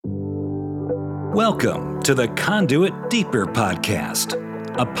Welcome to the Conduit Deeper Podcast,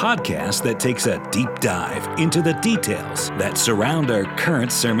 a podcast that takes a deep dive into the details that surround our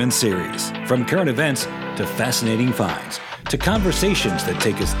current sermon series, from current events to fascinating finds to conversations that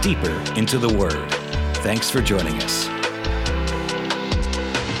take us deeper into the Word. Thanks for joining us.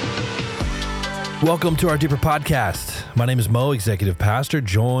 Welcome to our Deeper Podcast. My name is Mo, Executive Pastor,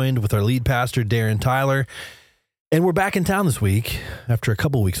 joined with our lead pastor, Darren Tyler. And we're back in town this week after a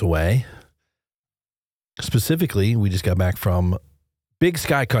couple weeks away. Specifically, we just got back from Big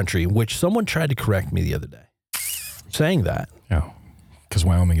Sky Country, which someone tried to correct me the other day, saying that. Yeah, because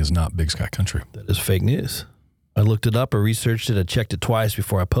Wyoming is not Big Sky Country. That is fake news. I looked it up, I researched it, I checked it twice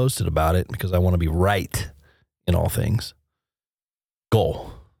before I posted about it because I want to be right in all things.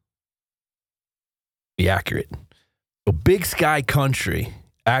 Goal. Be accurate. So Big Sky Country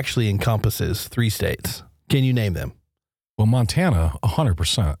actually encompasses 3 states. Can you name them? Well, Montana,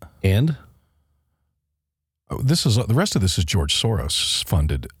 100%. And? This is the rest of this is George Soros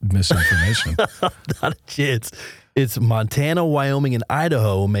funded misinformation. Not a chance. It's Montana, Wyoming, and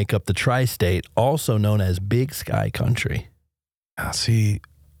Idaho make up the tri-state, also known as Big Sky Country. See,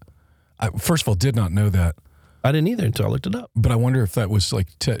 I first of all did not know that. I didn't either until I looked it up. But I wonder if that was like,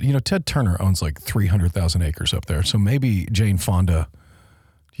 Ted Turner owns like 300,000 acres up there. So maybe Jane Fonda.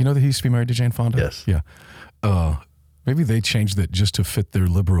 Do you know that he used to be married to Jane Fonda? Yes. Yeah. Maybe they changed that just to fit their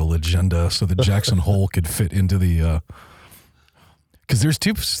liberal agenda so that Jackson Hole could fit into the, because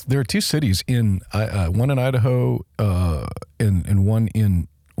there are 2 cities in, one in Idaho and one in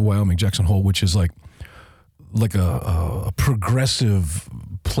Wyoming, Jackson Hole, which is like a progressive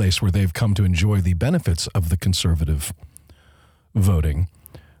place where they've come to enjoy the benefits of the conservative voting.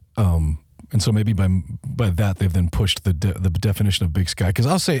 And so maybe by that, they've then pushed the definition of Big Sky. Because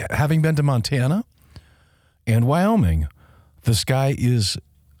I'll say, having been to Montana and Wyoming, the sky is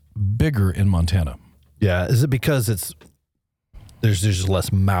bigger in Montana. Yeah. Is it because there's just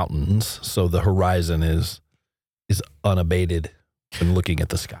less mountains, so the horizon is unabated when looking at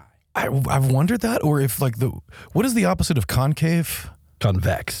the sky? I've wondered that, or if what is the opposite of concave?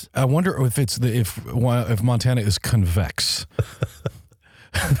 Convex. I wonder if if Montana is convex,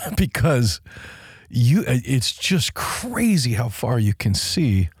 because it's just crazy how far you can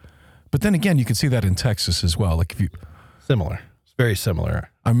see. But then again, you can see that in Texas as well. Like Similar. It's very similar.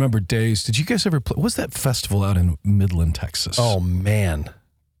 I remember days. Did you guys ever play? What's that festival out in Midland, Texas? Oh man,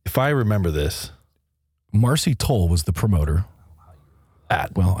 if I remember this, Marcy Toll was the promoter.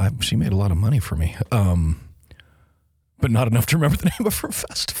 She made a lot of money for me, but not enough to remember the name of her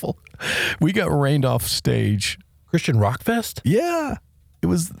festival. We got rained off stage. Christian Rock Fest? Yeah, it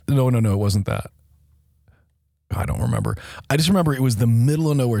was. No, it wasn't that. I don't remember. I just remember it was the middle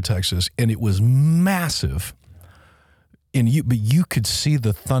of nowhere, Texas, and it was massive. But you could see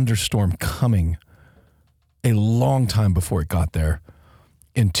the thunderstorm coming a long time before it got there.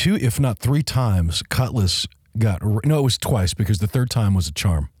 And 2, if not 3 times, Cutlass it was twice because the 3rd time was a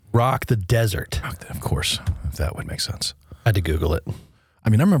charm. Rock the Desert. Of course, if that would make sense. I had to Google it. I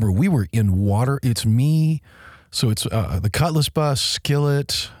mean, I remember we were in water. It's me. So it's the Cutlass bus,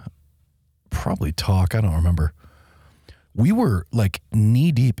 Skillet, probably Talk. I don't remember. We were like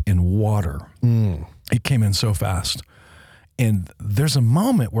knee deep in water. It came in so fast. And there's a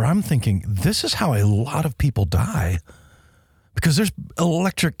moment where I'm thinking, this is how a lot of people die because there's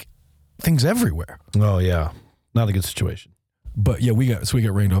electric things everywhere. Oh, yeah. Not a good situation. But yeah, we got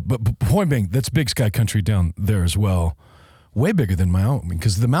rained off. But point being, that's Big Sky Country down there as well. Way bigger than Wyoming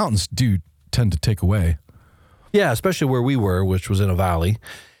because the mountains do tend to take away. Yeah, especially where we were, which was in a valley.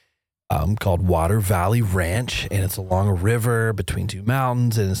 Called Water Valley Ranch, and it's along a river between 2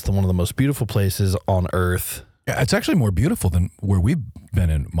 mountains, and it's one of the most beautiful places on earth. Yeah, it's actually more beautiful than where we've been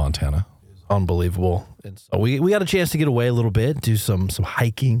in Montana. It's unbelievable. And so we got a chance to get away a little bit, do some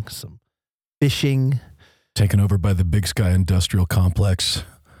hiking, some fishing. Taken over by the Big Sky Industrial Complex.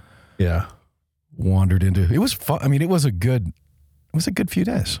 Yeah. Wandered into it was fun. I mean, it was a good few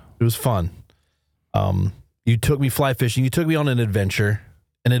days. It was fun. You took me fly fishing. You took me on an adventure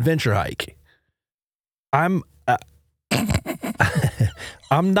hike. I'm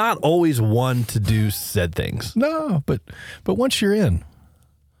not always one to do said things. No, but once you're in.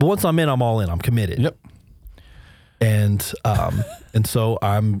 But once I'm in, I'm all in. I'm committed. Yep. And so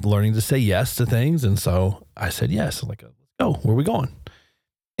I'm learning to say yes to things. And so I said yes. I'm like, let's go. Where are we going?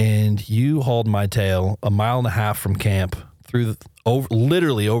 And you hauled my tail 1.5 miles from camp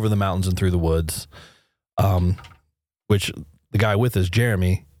literally over the mountains and through the woods. Which the guy with us,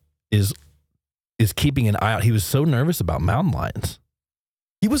 Jeremy, is keeping an eye out. He was so nervous about mountain lions.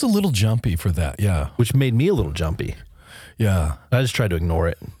 He was a little jumpy for that, yeah. Which made me a little jumpy. Yeah. I just tried to ignore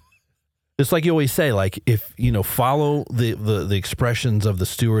it. Just like you always say, like if, follow the expressions of the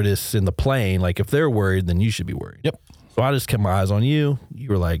stewardess in the plane, like if they're worried, then you should be worried. Yep. So I just kept my eyes on you. You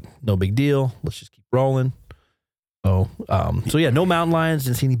were like, no big deal. Let's just keep rolling. So yeah, no mountain lions,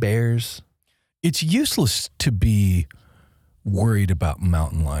 didn't see any bears. It's useless to be worried about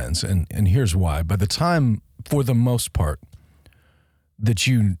mountain lions. And here's why. By the time, for the most part, that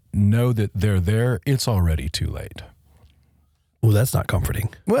you know that they're there, it's already too late. Well, that's not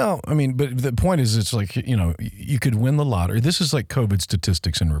comforting. Well, I mean, but the point is, it's like, you could win the lottery. This is like COVID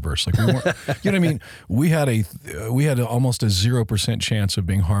statistics in reverse. Like, we weren't, you know what I mean? We had almost a 0% chance of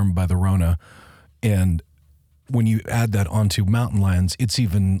being harmed by the Rona. And when you add that onto mountain lions, it's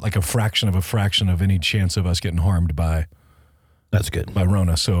even like a fraction of any chance of us getting harmed by. That's good. By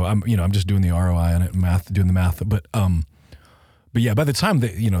Rona. So I'm just doing the ROI on it, doing the math. But yeah, by the time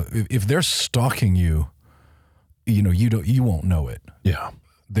that, if they're stalking you, you won't know it. Yeah.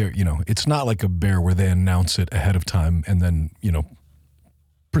 It's not like a bear where they announce it ahead of time and then,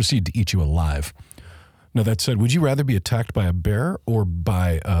 proceed to eat you alive. Now, that said, would you rather be attacked by a bear or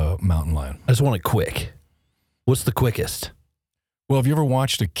by a mountain lion? I just want it quick. What's the quickest? Well, have you ever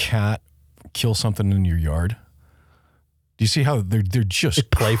watched a cat kill something in your yard? Do you see how they're just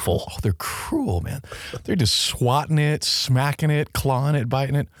playful? Oh, they're cruel, man. They're just swatting it, smacking it, clawing it,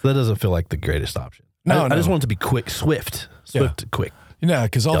 biting it. That doesn't feel like the greatest option. No, I just want it to be quick, swift, quick. Yeah,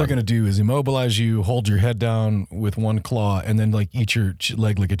 because all they're going to do is immobilize you, hold your head down with one claw, and then like eat your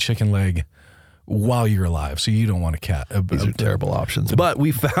leg like a chicken leg while you're alive. So you don't want a cat. These are terrible options. But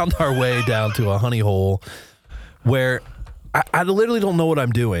we found our way down to a honey hole where I literally don't know what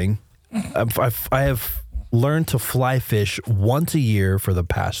I'm doing. I have learned to fly fish once a year for the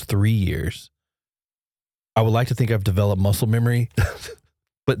past 3 years. I would like to think I've developed muscle memory,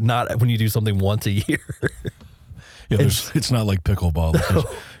 but not when you do something once a year. Yeah, it's not like pickleball.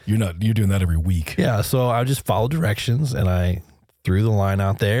 You're doing that every week. Yeah, so I just followed directions and I threw the line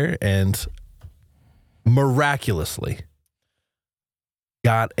out there and miraculously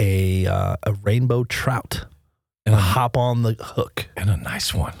got a rainbow trout and hop on the hook. And a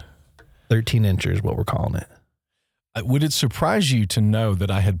nice one. 13 inches, what we're calling it. Would it surprise you to know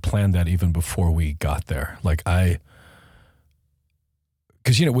that I had planned that even before we got there? Like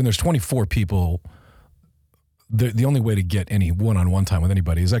because when there's 24 people, the only way to get any one-on-one time with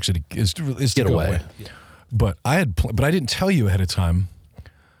anybody is actually to get away. Yeah. But I didn't tell you ahead of time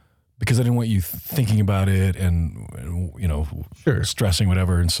because I didn't want you thinking about it and Sure. stressing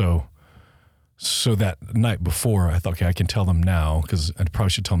whatever. And so that night before, I thought, okay, I can tell them now because I probably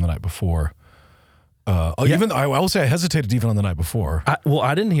should tell them the night before. Even though I will say I hesitated even on the night before.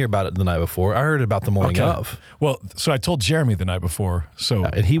 I didn't hear about it the night before. I heard about the morning of. Well, so I told Jeremy the night before. So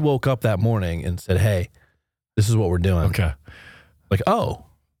and he woke up that morning and said, "Hey, this is what we're doing." Okay. Like, oh,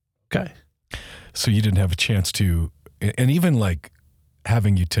 okay. So you didn't have a chance to, and even like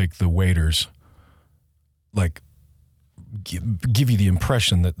having you take the waders, like give you the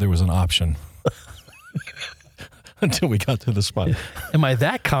impression that there was an option until we got to the spot. Am I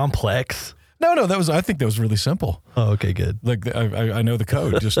that complex? No, I think that was really simple. Oh, okay, good. Like I know the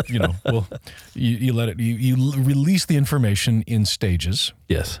code. Just well, you let it. You release the information in stages.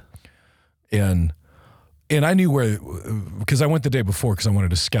 Yes. And I knew where, because I went the day before because I wanted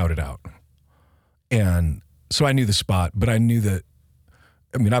to scout it out, and so I knew the spot. But I knew that,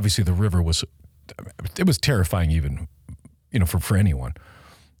 I mean, obviously the river was terrifying even, for anyone.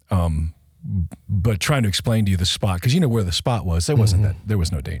 But trying to explain to you the spot, because you know where the spot was, there wasn't that. There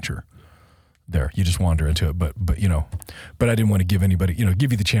was no danger there. You just wander into it. But but I didn't want to give anybody,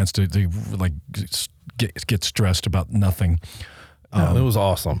 give you the chance to like get stressed about nothing. It was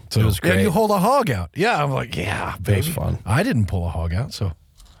awesome. So it was great. And you hold a hog out. Yeah, I'm like, yeah, baby. It was fun. I didn't pull a hog out, so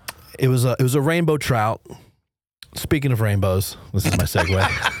it was a rainbow trout. Speaking of rainbows, this is my segue.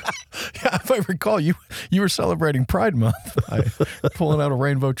 Yeah, if I recall, you were celebrating Pride Month by pulling out a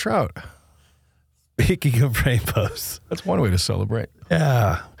rainbow trout. Speaking of rainbows, that's one way to celebrate.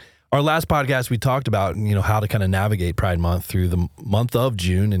 Yeah. Our last podcast, we talked about, how to kind of navigate Pride Month through the month of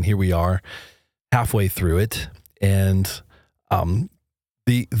June. And here we are halfway through it. And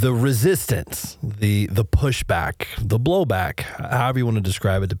the resistance, the pushback, the blowback, however you want to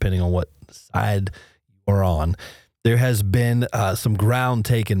describe it, depending on what side you're on, there has been some ground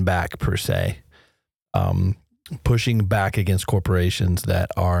taken back, per se, pushing back against corporations that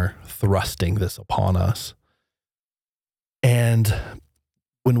are thrusting this upon us. And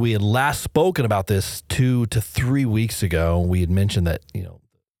when we had last spoken about this 2 to 3 weeks ago, we had mentioned that,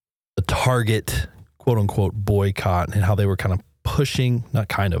 the Target, quote unquote, boycott and how they were kind of pushing, not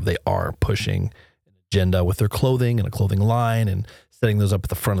kind of, they are pushing an agenda with their clothing and a clothing line and setting those up at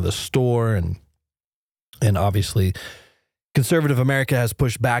the front of the store. And obviously, conservative America has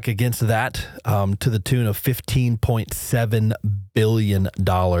pushed back against that to the tune of $15.7 billion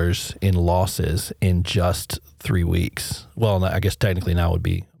in losses in just 3 weeks. Well, I guess technically now would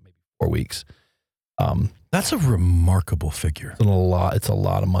be maybe 4 weeks. That's a remarkable figure. It's a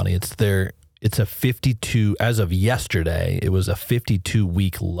lot of money. It's a 52, as of yesterday, it was a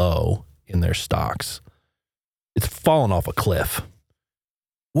 52-week low in their stocks. It's fallen off a cliff.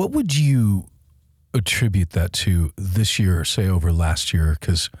 What would you attribute that to this year, say over last year?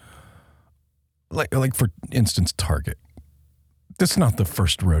 Because, like for instance, Target. This is not the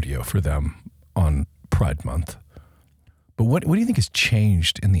first rodeo for them on Pride Month. But what do you think has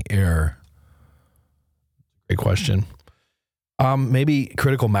changed in the air? Great question. Maybe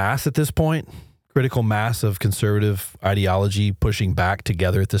critical mass at this point. Critical mass of conservative ideology pushing back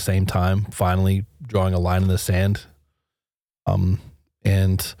together at the same time, finally drawing a line in the sand.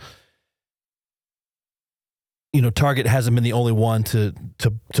 And Target hasn't been the only one to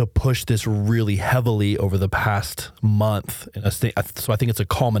push this really heavily over the past month. And so I think it's a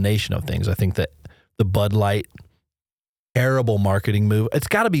culmination of things. I think that the Bud Light terrible marketing move,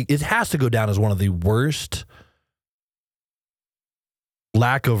 it has to go down as one of the worst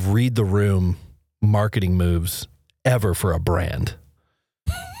lack of read the room marketing moves ever for a brand.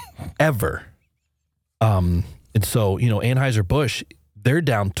 Ever. And so, Anheuser-Busch, they're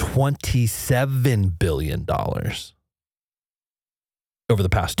down $27 billion over the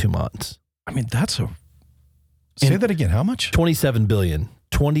past 2 months. I mean, say that again. How much? 27 billion.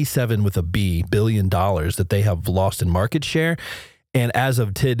 27 with a B, billion dollars that they have lost in market share. And as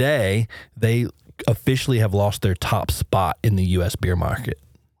of today, they officially have lost their top spot in the U.S. beer market.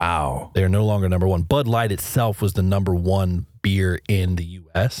 Wow. They are no longer number one. Bud Light itself was the number one beer in the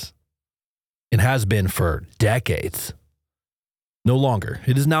U.S. It has been for decades. No longer.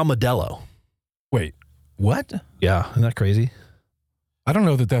 It is now Modelo. Wait, what? Yeah, isn't that crazy? I don't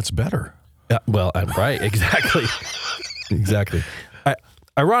know that that's better. Well, right, exactly. Exactly.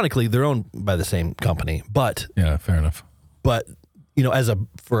 Ironically, they're owned by the same company, but yeah, fair enough. But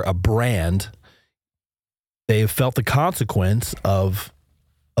for a brand, they've felt the consequence of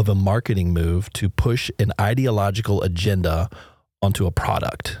a marketing move to push an ideological agenda onto a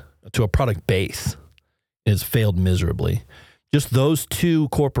product base. It has failed miserably. Just those two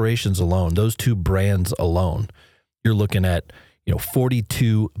corporations alone, those two brands alone, you're looking at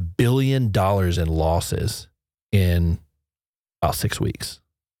 $42 billion in losses in about 6 weeks.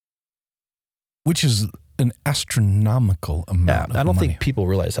 Which is an astronomical amount of money. I don't think people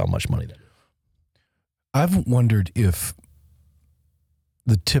realize how much money that is. I've wondered if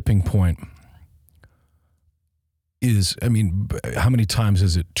the tipping point is, how many times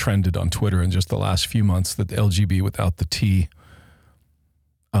has it trended on Twitter in just the last few months that the LGB without the T,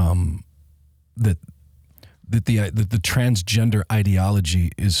 that the transgender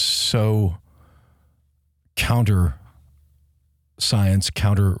ideology is so counter science,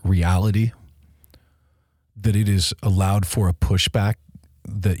 counter reality, that it is allowed for a pushback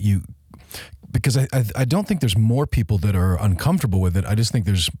because I don't think there's more people that are uncomfortable with it. I just think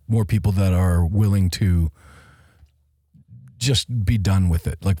there's more people that are willing to just be done with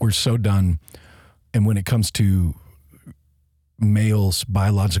it. Like, we're so done. And when it comes to males,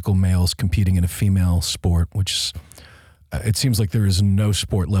 biological males competing in a female sport, which it seems like there is no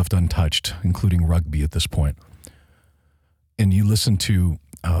sport left untouched, including rugby at this point. And you listen to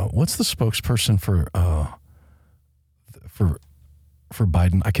what's the spokesperson for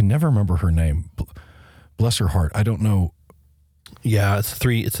Biden? I can never remember her name. Bless her heart. I don't know. Yeah, it's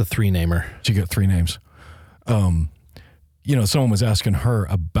a three-namer. She got 3 names. Someone was asking her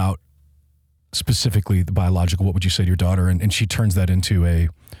about specifically the biological, what would you say to your daughter? And she turns that into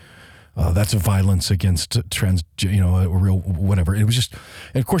that's a violence against a real whatever. It was just,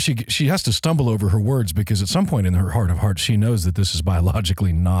 and of course she has to stumble over her words because at some point in her heart of hearts, she knows that this is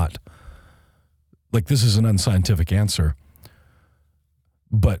biologically not, like, this is an unscientific answer.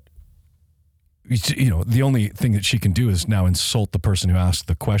 But, the only thing that she can do is now insult the person who asked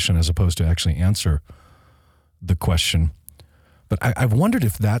the question as opposed to actually answer the question. But I've wondered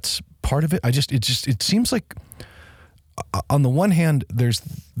if that's part of it. It seems like on the one hand, there's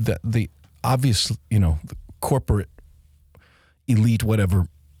the obvious, the corporate elite, whatever,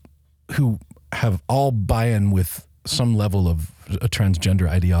 who have all buy-in with some level of a transgender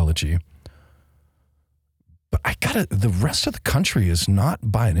ideology. But the rest of the country is not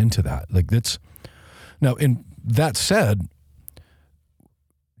buying into that. Like, that's, now, in that said,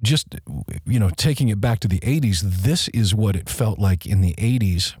 just, taking it back to the 80s, this is what it felt like in the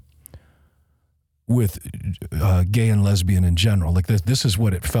 80s with gay and lesbian in general. Like this is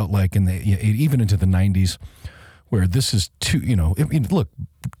what it felt like even into the 90s, where this is too, look,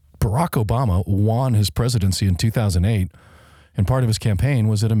 Barack Obama won his presidency in 2008, and part of his campaign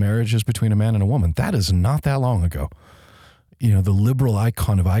was that a marriage is between a man and a woman. That is not that long ago. The liberal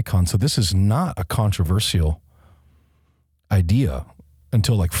icon of icons. So this is not a controversial idea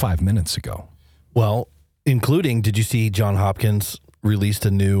until like 5 minutes ago. Well, including, did you see Johns Hopkins released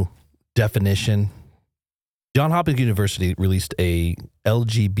a new definition? Johns Hopkins University released a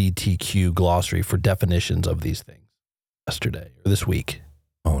LGBTQ glossary for definitions of these things yesterday or this week.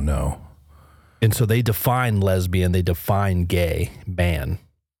 Oh, no. And so they define lesbian, they define gay, man.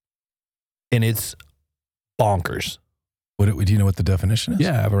 And it's bonkers. Do you know what the definition is?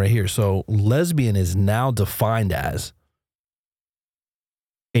 Yeah, I have it right here. So lesbian is now defined as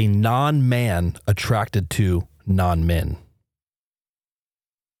a non-man attracted to non-men.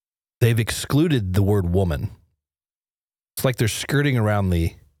 They've excluded the word woman. It's like they're skirting around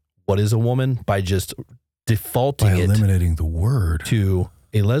the what is a woman by just defaulting by eliminating the word to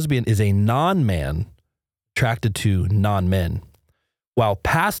a lesbian is a non-man attracted to non-men. While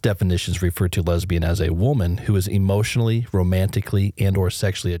past definitions refer to lesbian as a woman who is emotionally, romantically, and or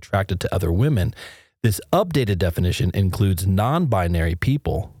sexually attracted to other women, this updated definition includes non-binary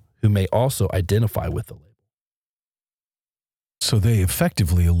people who may also identify with the label. So they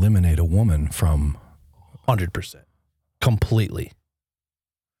effectively eliminate a woman from 100%. Completely.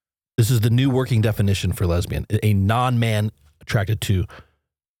 This is the new working definition for lesbian, a non-man attracted to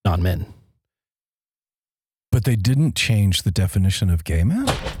non-men. But they didn't change the definition of gay man?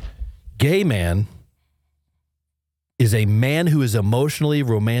 Gay man is a man who is emotionally,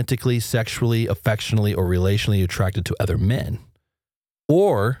 romantically, sexually, affectionately, or relationally attracted to other men,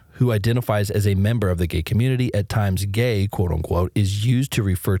 or who identifies as a member of the gay community. At times, gay, quote unquote, is used to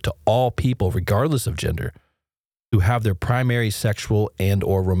refer to all people, regardless of gender, who have their primary sexual and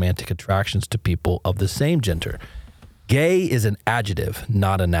or romantic attractions to people of the same gender. Gay is an adjective,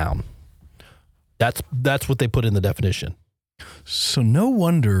 not a noun. That's what they put in the definition. So no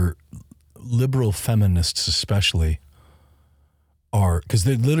wonder liberal feminists especially are, because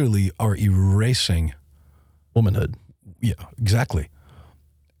they literally are erasing womanhood. Yeah, exactly.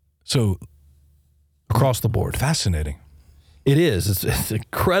 So across the board. Fascinating. It is. It's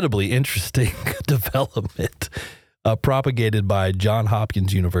incredibly interesting development propagated by Johns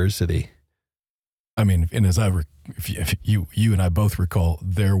Hopkins University. I mean, and as if you and I both recall,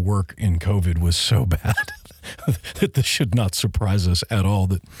 their work in COVID was so bad that this should not surprise us at all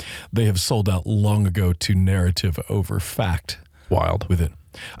that they have sold out long ago to narrative over fact. Wild. With it.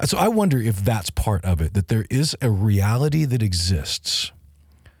 So I wonder if that's part of it, that there is a reality that exists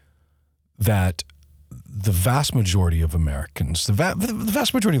that the vast majority of Americans, the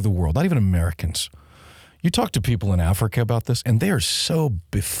vast majority of the world, not even Americans, you talk to people in Africa about this and they are so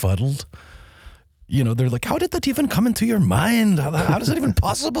befuddled. They're like, how did that even come into your mind? How is it even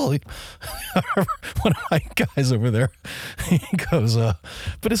possible? One of my guys over there, he goes,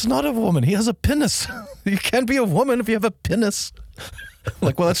 but it's not a woman. He has a penis. You can't be a woman if you have a penis.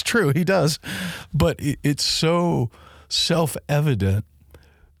 Like, well, that's true. He does. But it's so self-evident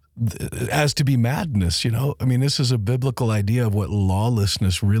as to be madness, I mean, this is a biblical idea of what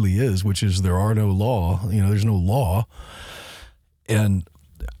lawlessness really is, which is there are no law. There's no law. And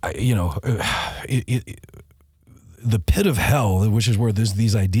the pit of hell, which is where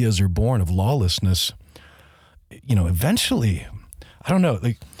these ideas are born of lawlessness, eventually, I don't know,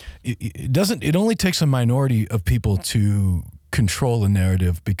 like it only takes a minority of people to control a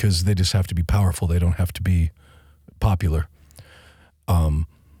narrative because they just have to be powerful. They don't have to be popular.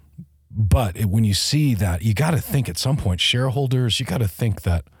 But when you see that, you got to think at some point, shareholders, you got to think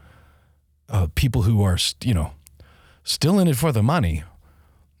that people who are, still in it for the money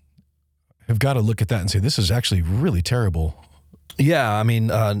have got to look at that and say, this is actually really terrible. Yeah, I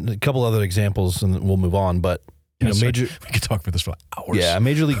mean, a couple other examples and we'll move on, but we could talk for this for hours. Yeah,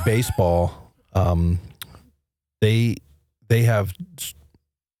 Major League Baseball, they have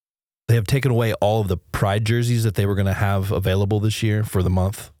taken away all of the Pride jerseys that they were going to have available this year for the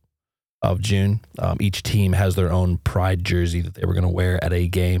month of June. Each team has their own Pride jersey that they were going to wear at a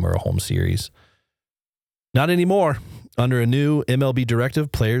game or a home series. Not anymore. Under a new MLB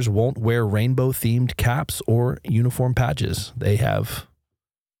directive, players won't wear rainbow-themed caps or uniform patches. They have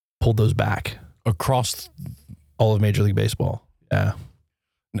pulled those back. Across all of Major League Baseball. Yeah.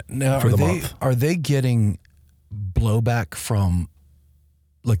 Now, are they getting blowback from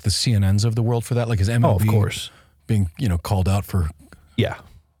like the CNNs of the world for that? Like is MLB of course. Being, called out for? Yeah.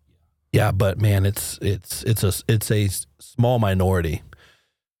 Yeah, but man, it's a small minority.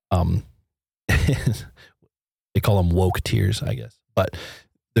 they call them woke tears, I guess, but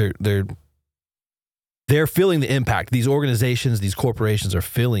they're feeling the impact. These organizations, these corporations are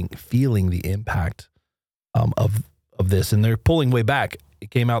feeling the impact of this, and they're pulling way back. It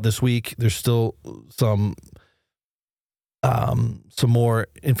came out this week. There's still some more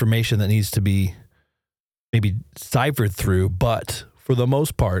information that needs to be maybe ciphered through, but for the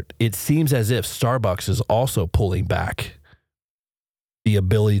most part, it seems as if Starbucks is also pulling back the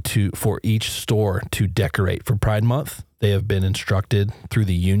ability for each store to decorate for Pride Month. They have been instructed through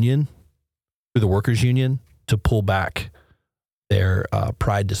the workers' union, to pull back their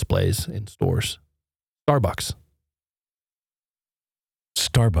Pride displays in stores. Starbucks.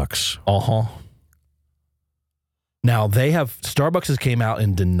 Uh-huh. Now, Starbucks has came out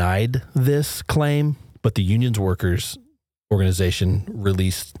and denied this claim, but the union's workers organization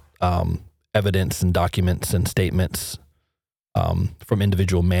released evidence and documents and statements from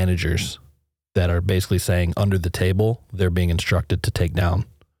individual managers that are basically saying under the table, they're being instructed to take down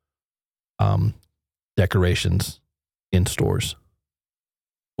decorations in stores.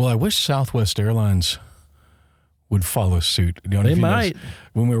 Well, I wish Southwest Airlines would follow suit. You know, they might.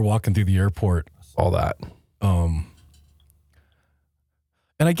 When we were walking through the airport. All that. And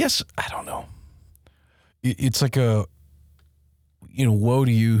I guess, I don't know. It's like a, woe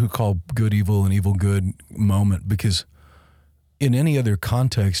to you who call good evil and evil good moment, because in any other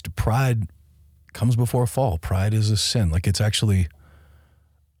context, pride comes before a fall. Pride is a sin. Like, it's actually,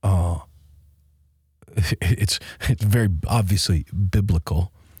 it's very obviously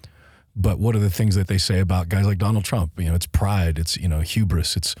biblical. But what are the things that they say about guys like Donald Trump? It's pride. It's,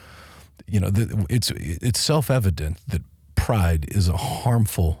 hubris. It's, it's self-evident that pride is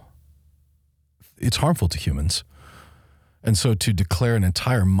harmful to humans. And so to declare an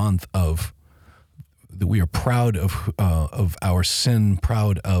entire month of that we are proud of our sin,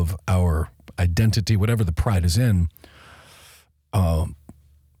 proud of our identity, whatever the pride is in,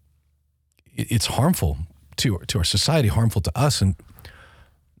 it's harmful to our society, harmful to us. And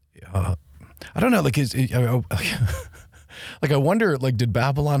I don't know, like, like, I wonder, like, did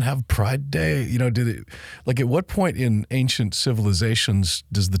Babylon have Pride Day? Did it, like, at what point in ancient civilizations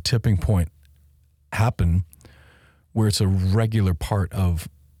does the tipping point happen where it's a regular part of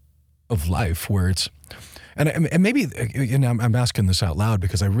life, where it's, and maybe, I'm asking this out loud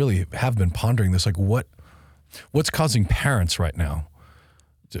because I really have been pondering this, like, what's causing parents right now,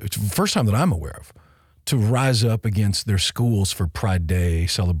 first time that I'm aware of, to rise up against their schools for Pride Day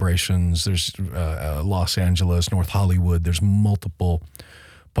celebrations. There's Los Angeles, North Hollywood. There's multiple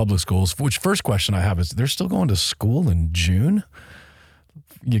public schools. Which, first question I have is, they're still going to school in June?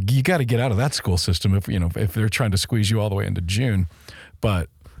 You got to get out of that school system if they're trying to squeeze you all the way into June. But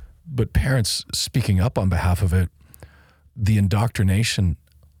parents speaking up on behalf of it, the indoctrination.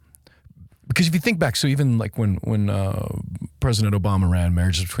 Because if you think back, so even like when President Obama ran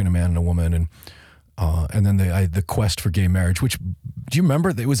marriages between a man and a woman, and then the quest for gay marriage, which, do you remember?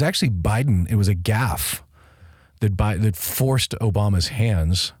 It was actually Biden. It was a gaffe that forced Obama's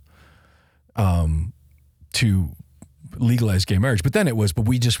hands to legalize gay marriage. But then it was, but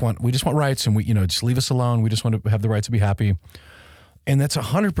we just want rights, and we, just leave us alone. We just want to have the right to be happy. And that's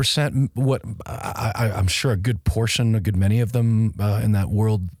 100% what I'm sure a good many of them in that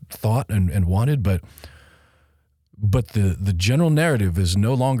world thought and wanted. But the general narrative is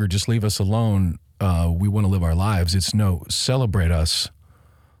no longer just leave us alone. We want to live our lives. It's no, celebrate us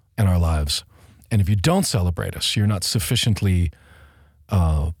and our lives. And if you don't celebrate us, you're not sufficiently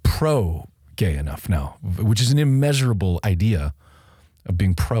pro-gay enough now, which is an immeasurable idea of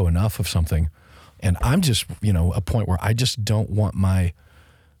being pro enough of something. And I'm just, a point where I just don't want my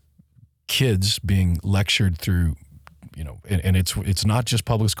kids being lectured through, and it's not just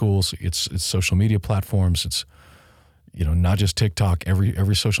public schools, it's social media platforms, it's, not just TikTok,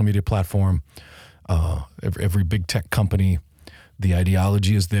 every social media platform, every big tech company, the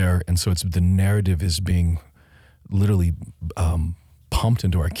ideology is there. And so the narrative is being literally pumped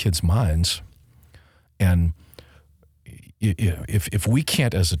into our kids' minds. And if we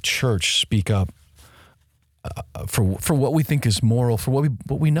can't as a church speak up for what we think is moral, for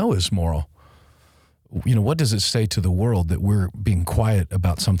what we know is moral, what does it say to the world that we're being quiet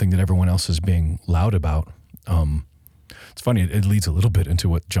about something that everyone else is being loud about? It's funny, it leads a little bit into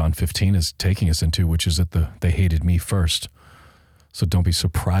what John 15 is taking us into, which is that they hated me first. So don't be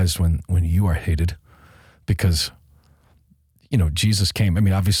surprised when you are hated, because, Jesus came. I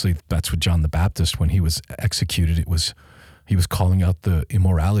mean, obviously that's what John the Baptist, when he was executed, he was calling out the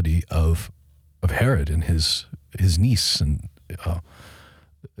immorality of Herod and his niece, and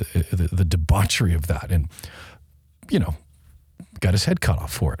the debauchery of that, and got his head cut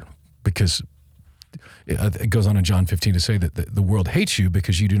off for it, because it goes on in John 15 to say that the world hates you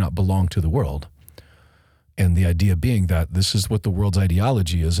because you do not belong to the world. And the idea being that this is what the world's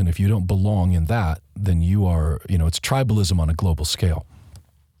ideology is. And if you don't belong in that, then you are, it's tribalism on a global scale.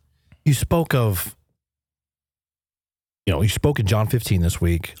 You spoke in John 15 this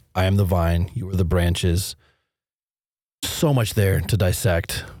week. I am the vine, you are the branches. So much there to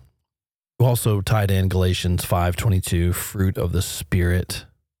dissect. You also tied in Galatians 5:22, fruit of the Spirit,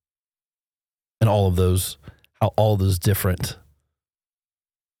 and all of those, how all those different,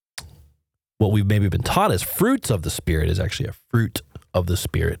 what we've maybe been taught as fruits of the Spirit is actually a fruit of the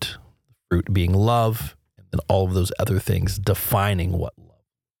Spirit. Fruit being love, and then all of those other things defining what love.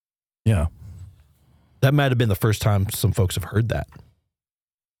 Yeah. That might have been the first time some folks have heard that.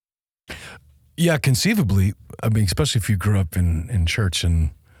 Yeah, conceivably. I mean, especially if you grew up in church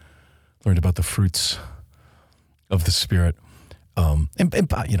and learned about the fruits of the Spirit.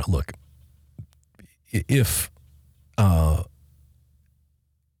 Look, if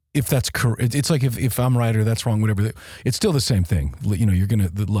that's correct, it's like if I'm right or that's wrong, whatever, it's still the same thing. You're going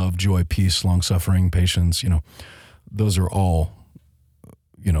to love, joy, peace, long-suffering, patience, those are all,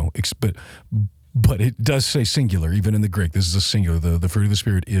 but it does say singular, even in the Greek. This is a singular. The fruit of the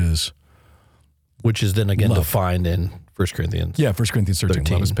Spirit is... Which is then again love. Defined in 1 Corinthians. Yeah, 1 Corinthians 13.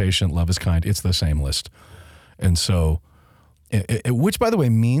 Love is patient, love is kind. It's the same list. And so, which, by the way,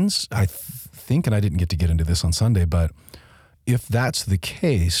 means, I think, and I didn't get to get into this on Sunday, but if that's the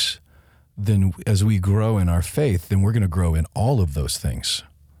case, then as we grow in our faith, then we're going to grow in all of those things.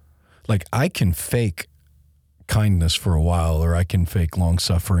 Like, I can fake kindness for a while, or I can fake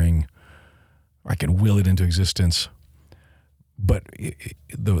long-suffering, or I can will it into existence. But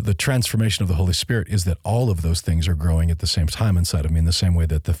the transformation of the Holy Spirit is that all of those things are growing at the same time inside of me, in the same way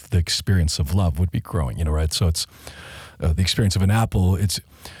that the experience of love would be growing, right? So it's the experience of an apple. It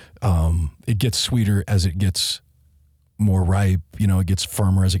gets sweeter as it gets more ripe. It gets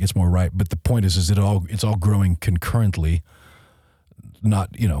firmer as it gets more ripe. But the point is it's all growing concurrently, not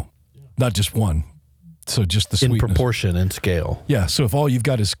just one. So just the sweetness. In proportion and scale. Yeah. So if all you've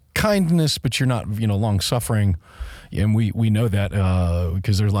got is kindness, but you're not, long suffering. And we know that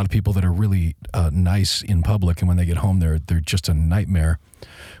because there's a lot of people that are really nice in public, and when they get home, they're just a nightmare,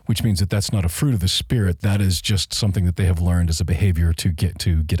 which means that that's not a fruit of the Spirit. That is just something that they have learned as a behavior to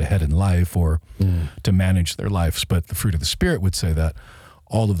get ahead in life or to manage their lives. But the fruit of the Spirit would say that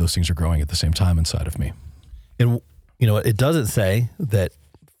all of those things are growing at the same time inside of me. And it doesn't say that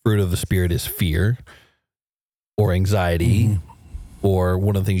fruit of the Spirit is fear or anxiety, or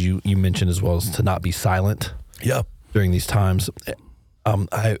one of the things you mentioned as well is to not be silent. Yeah. During these times.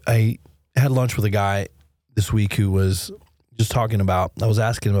 I had lunch with a guy this week who was just talking about, I was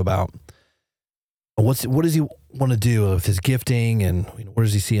asking him about what does he want to do with his gifting, and where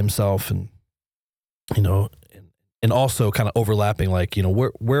does he see himself, and and also kind of overlapping, like,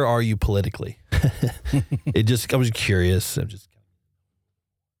 where are you politically? I was curious.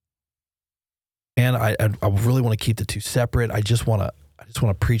 And I really want to keep the two separate. I just want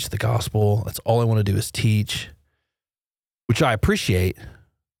to preach the gospel. That's all I want to do is teach, which I appreciate,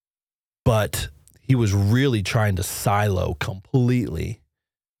 but he was really trying to silo completely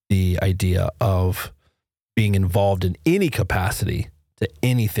the idea of being involved in any capacity to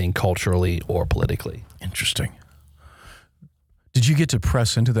anything culturally or politically. Interesting. Did you get to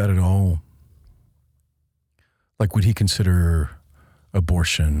press into that at all? Like, would he consider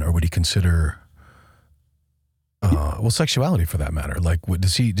abortion, or would he consider, sexuality for that matter? Like,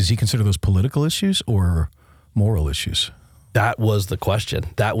 does he consider those political issues or moral issues? That was the question.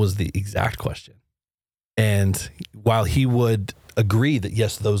 That was the exact question. And while he would agree that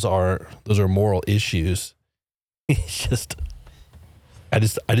yes, those are moral issues, he's just, I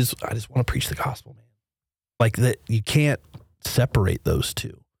just want to preach the gospel, man. Like, that you can't separate those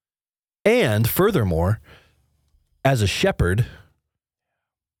two. And furthermore, as a shepherd,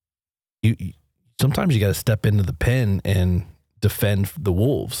 you sometimes you got to step into the pen and defend the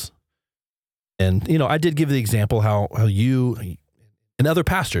wolves. And, I did give the example how you and other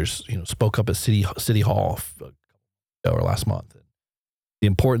pastors, spoke up at City Hall or last month. The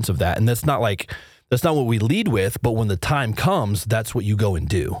importance of that. And that's not what we lead with, but when the time comes, that's what you go and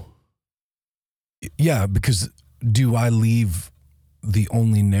do. Yeah, because do I leave the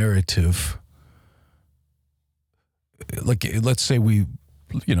only narrative? Like, let's say we,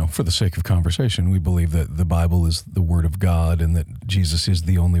 for the sake of conversation, we believe that the Bible is the Word of God and that Jesus is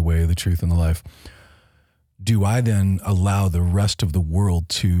the only way, the truth, and the life. Do I then allow the rest of the world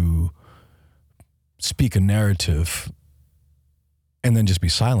to speak a narrative and then just be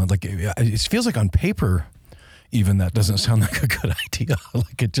silent? Like, it feels like on paper, even that doesn't sound like a good idea.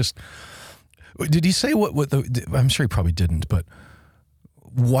 Like, it just, Did he say I'm sure he probably didn't, but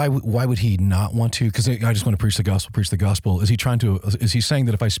why would he not want to? Because I just want to preach the gospel. Is he saying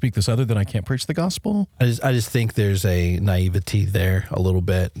that if I speak this other, then I can't preach the gospel? I just think there's a naivety there a little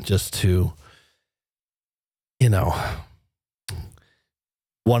bit, just to, not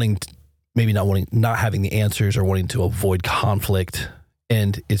having the answers or wanting to avoid conflict.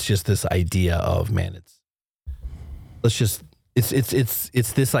 And it's just this idea of, man, it's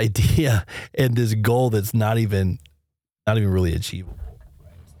this idea and this goal that's not even really achievable.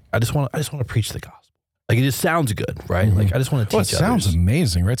 I just want to preach the gospel. Like, it just sounds good, right? Mm-hmm. Like, I just want to teach others. It sounds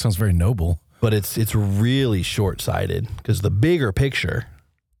amazing, right? It sounds very noble. But it's really short-sighted, because the bigger picture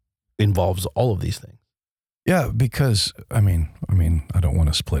involves all of these things. Yeah, because I mean, I don't want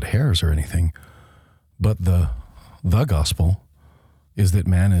to split hairs or anything, but the gospel is that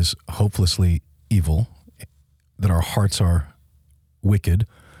man is hopelessly evil, that our hearts are wicked.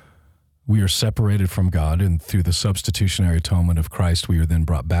 We are separated from God, and through the substitutionary atonement of Christ, we are then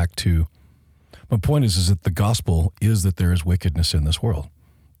brought back to. My point is that the gospel is that there is wickedness in this world.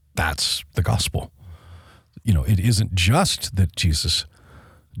 That's the gospel. It isn't just that Jesus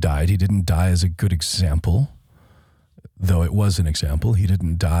died. He didn't die as a good example, though it was an example. He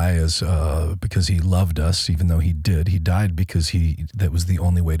didn't die as because he loved us, even though he did. He died because that was the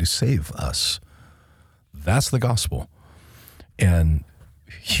only way to save us. That's the gospel. And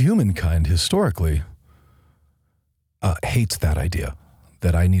humankind historically hates that idea,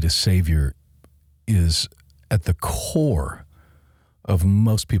 that I need a savior is at the core of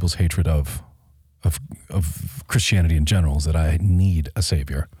most people's hatred of Christianity in general, is that I need a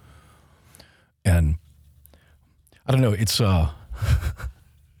savior. And I don't know, it's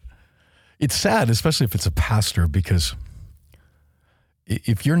sad, especially if it's a pastor, because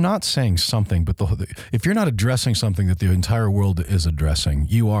if you're not saying something, if you're not addressing something that the entire world is addressing,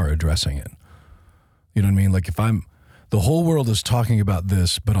 you are addressing it. You know what I mean? Like, the whole world is talking about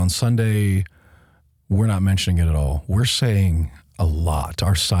this, but on Sunday, we're not mentioning it at all. We're saying a lot.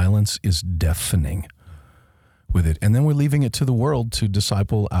 Our silence is deafening with it. And then we're leaving it to the world to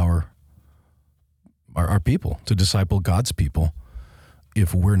disciple our people, to disciple God's people,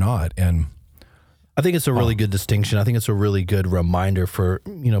 if we're not. And I think it's a really good distinction. I think it's a really good reminder for,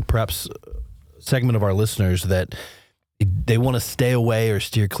 perhaps a segment of our listeners that they want to stay away or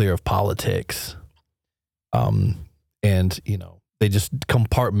steer clear of politics. And, they just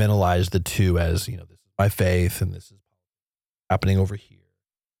compartmentalize the two as, this is my faith and this is happening over here.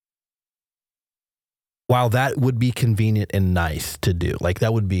 While that would be convenient and nice to do, like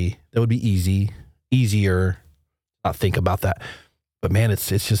that would be easier, not think about that. But man, it's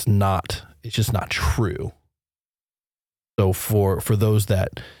just not true. So for those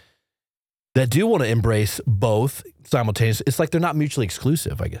that do want to embrace both simultaneously, it's like they're not mutually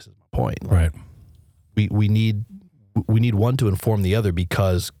exclusive, I guess is my point. Like, right. We need one to inform the other,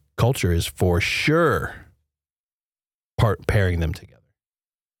 because culture is for sure pairing them together.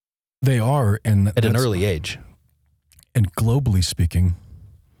 They are, and at an early age. And globally speaking,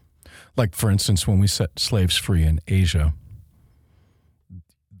 like for instance, when we set slaves free in Asia,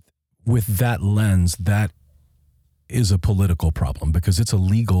 with that lens, that is a political problem, because it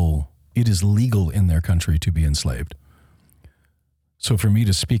is legal in their country to be enslaved. So for me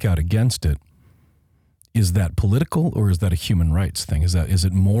to speak out against it, is that political, or is that a human rights thing? Is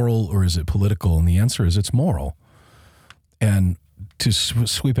it moral, or is it political? And the answer is it's moral. And to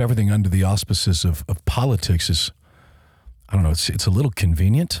sweep everything under the auspices of politics is, I don't know, it's a little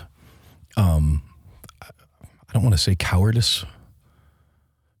convenient. I don't want to say cowardice,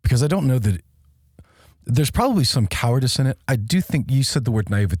 because I don't know that there's probably some cowardice in it. I do think you said the word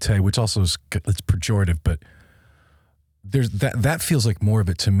naivete, which also it's pejorative, but there's that feels like more of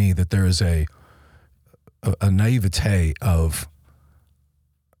it to me, that there is a naivete of,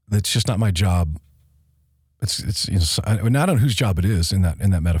 that's just not my job. It's I don't know whose job it is in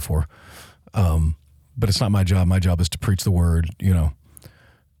that metaphor, but it's not my job. My job is to preach the word.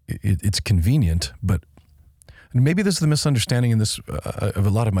 It's convenient, but maybe there's the misunderstanding in this of a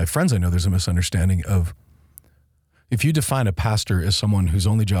lot of my friends. I know there's a misunderstanding of, if you define a pastor as someone whose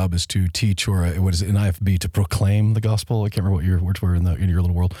only job is to teach, or what is it, in IFB, to proclaim the gospel. I can't remember what your words were in your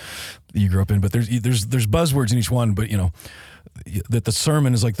little world that you grew up in, but there's buzzwords in each one. But that the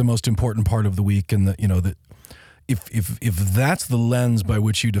sermon is like the most important part of the week, and that if that's the lens by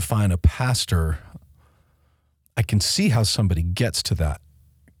which you define a pastor, I can see how somebody gets to that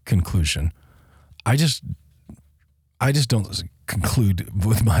conclusion. I just don't conclude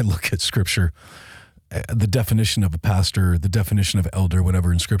with my look at Scripture. The definition of a pastor, the definition of elder,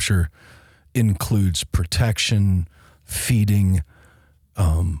 whatever in Scripture, includes protection, feeding,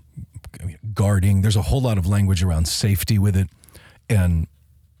 guarding. There's a whole lot of language around safety with it. And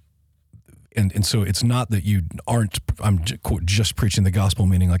so it's not that I'm quote, just preaching the gospel,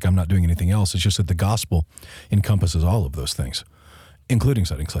 meaning like I'm not doing anything else. It's just that the gospel encompasses all of those things, including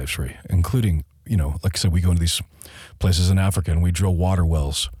setting slaves free, including, like I said, we go into these places in Africa and we drill water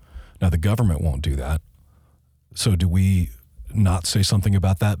wells. Now the government won't do that. So do we not say something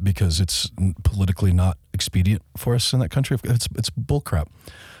about that because it's politically not expedient for us in that country? It's bullcrap.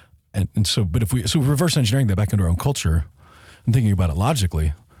 And so, but if we reverse engineering that back into our own culture and thinking about it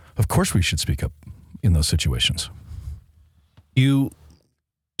logically, of course we should speak up in those situations. You,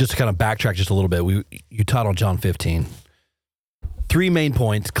 just to kind of backtrack just a little bit, you taught on John 15. 3 main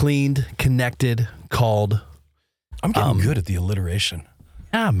points: cleaned, connected, called. I'm getting good at the alliteration.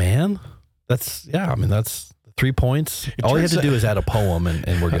 Yeah, man. That's 3 points. All you have to do is add a poem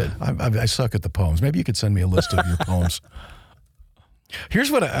and we're good. I suck at the poems. Maybe you could send me a list of your poems.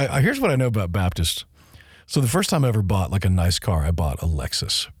 Here's what I know about Baptist. So the first time I ever bought like a nice car, I bought a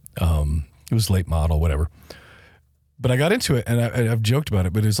Lexus. It was late model, whatever. But I got into it, and I've joked about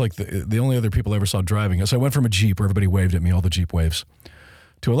it, but it's like the only other people I ever saw driving. So I went from a Jeep where everybody waved at me, all the Jeep waves,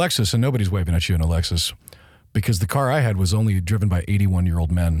 to a Lexus, and nobody's waving at you in a Lexus because the car I had was only driven by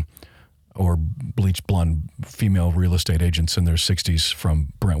 81-year-old men or bleached blonde female real estate agents in their 60s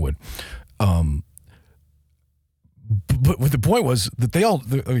from Brentwood. But what the point was that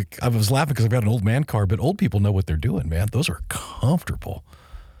I was laughing because I've got an old man car, but old people know what they're doing, man. Those are comfortable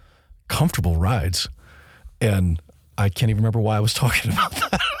rides. And I can't even remember why I was talking about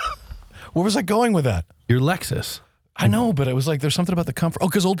that. Where was I going with that? Your Lexus. I know, but it was like, there's something about the comfort. Oh,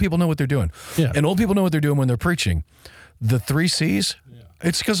 because old people know what they're doing. Yeah. And old people know what they're doing when they're preaching. The 3 C's,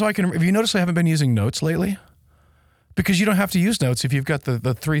 it's because have you noticed I haven't been using notes lately? Because you don't have to use notes if you've got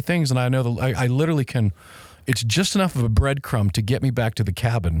the 3 things, and I know I literally can. It's just enough of a breadcrumb to get me back to the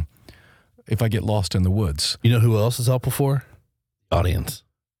cabin if I get lost in the woods. You know who else is helpful for? Audience.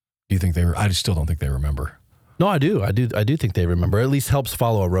 Do you think I still don't think they remember. No, I do. I do think they remember. At least helps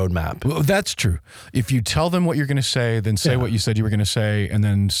follow a roadmap. Well, that's true. If you tell them what you're going to say, then say what you said you were going to say, and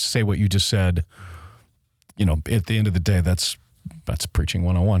then say what you just said. At the end of the day, that's preaching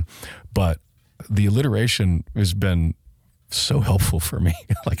 101. But the alliteration has been so helpful for me.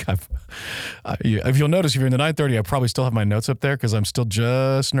 Like if you'll notice, if you're in the 930, I probably still have my notes up there because I'm still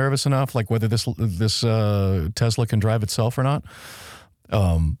just nervous enough, like whether this Tesla can drive itself or not.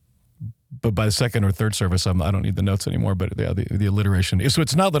 But by the second or third service, I don't need the notes anymore. But the alliteration. So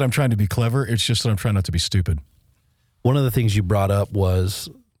it's not that I'm trying to be clever. It's just that I'm trying not to be stupid. One of the things you brought up was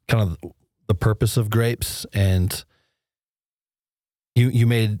kind of the purpose of grapes, and you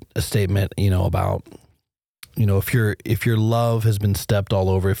made a statement, about. If your love has been stepped all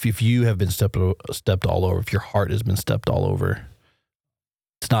over, if you have been stepped all over, if your heart has been stepped all over,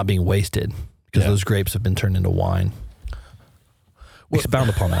 it's not being wasted because those grapes have been turned into wine. Expound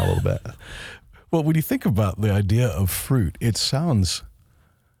upon that a little bit. Well, when you think about the idea of fruit, it sounds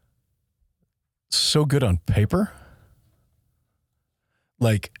so good on paper.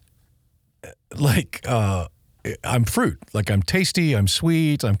 Like I'm fruit. Like I'm tasty, I'm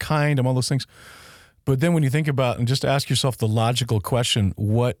sweet, I'm kind, I'm all those things. But then when you think about and just ask yourself the logical question,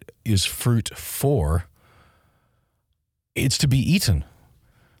 what is fruit for? It's to be eaten.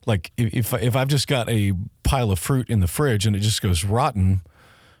 Like if I've just got a pile of fruit in the fridge and it just goes rotten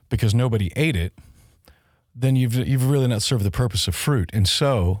because nobody ate it, then you've really not served the purpose of fruit. And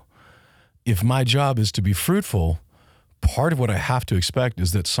so if my job is to be fruitful, part of what I have to expect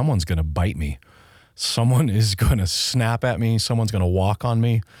is that someone's going to bite me. Someone is going to snap at me. Someone's going to walk on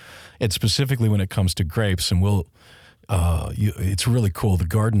me. And specifically when it comes to grapes, and it's really cool. The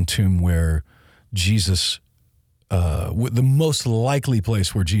garden tomb where Jesus, the most likely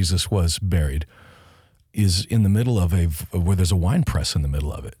place where Jesus was buried, is in the middle of where there's a wine press in the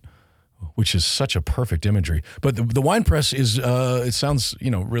middle of it, which is such a perfect imagery. But the wine press is, it sounds,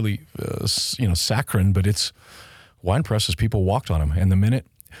 really, saccharine, but it's wine presses. People walked on them, and the minute.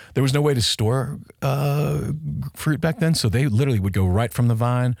 There was no way to store fruit back then, so they literally would go right from the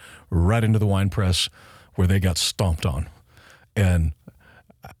vine, right into the wine press, where they got stomped on. And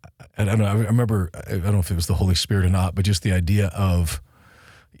I don't know. I remember. I don't know if it was the Holy Spirit or not, but just the idea of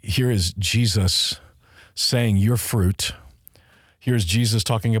here is Jesus saying you're fruit. Here's Jesus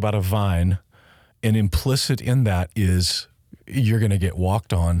talking about a vine, and implicit in that is you're going to get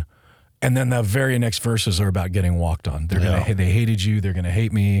walked on. And then the very next verses are about getting walked on. They hated you. They're going to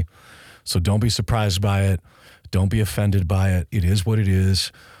hate me. So don't be surprised by it. Don't be offended by it. It is what it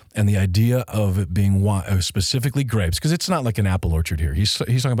is. And the idea of it being specifically grapes, because it's not like an apple orchard here. He's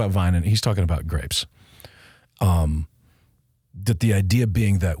talking about vine and he's talking about grapes. That the idea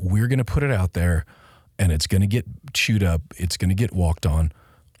being that we're going to put it out there and it's going to get chewed up, it's going to get walked on.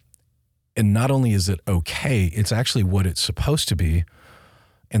 And not only is it okay, it's actually what it's supposed to be.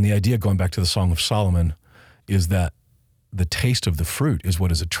 And the idea, going back to the Song of Solomon, is that the taste of the fruit is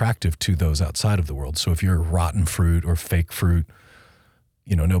what is attractive to those outside of the world. So if you're rotten fruit or fake fruit,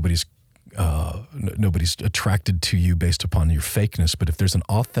 nobody's attracted to you based upon your fakeness. But if there's an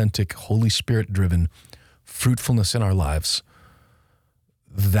authentic, Holy Spirit-driven fruitfulness in our lives,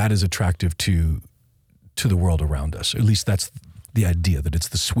 that is attractive to the world around us. At least that's the idea, that it's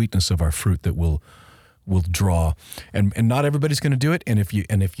the sweetness of our fruit that will draw. And not everybody's going to do it. And if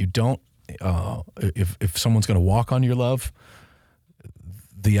you don't, if someone's going to walk on your love,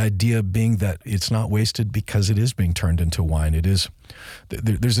 the idea being that it's not wasted because it is being turned into wine. It is.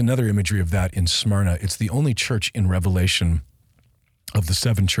 There's another imagery of that in Smyrna. It's the only church in Revelation of the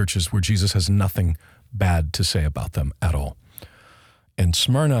 7 churches where Jesus has nothing bad to say about them at all. And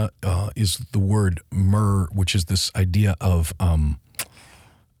Smyrna is the word myrrh, which is this idea of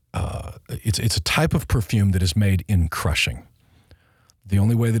it's a type of perfume that is made in crushing. The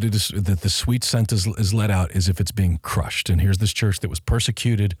only way that the sweet scent is let out is if it's being crushed. And here's this church that was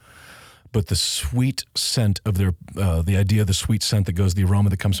persecuted, but the sweet scent of the idea of the sweet scent that goes, the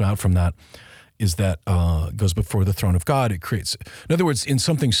aroma that comes out from that, is that goes before the throne of God. It creates, in other words, in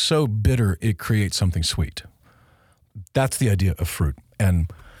something so bitter, it creates something sweet. That's the idea of fruit. And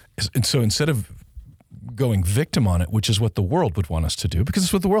so instead of going victim on it, which is what the world would want us to do, because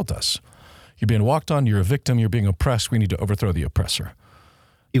it's what the world does. You're being walked on, you're a victim, you're being oppressed, we need to overthrow the oppressor.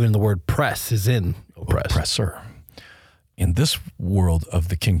 Even the word press is in oppressor. In this world of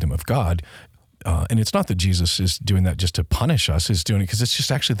the kingdom of God, and it's not that Jesus is doing that just to punish us, he's doing it because it's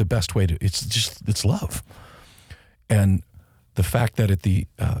just actually the best way to, it's love. And the fact that at the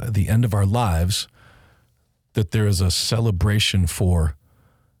end of our lives, that there is a celebration for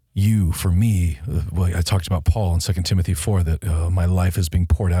you, for me. Well, I talked about Paul in 2 Timothy 4, that my life is being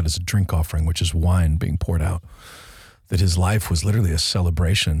poured out as a drink offering, which is wine being poured out. That his life was literally a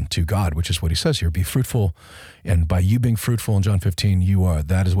celebration to God, which is what he says here. Be fruitful, and by you being fruitful in John 15,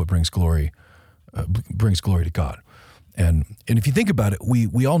 that is what brings glory to God. And if you think about it,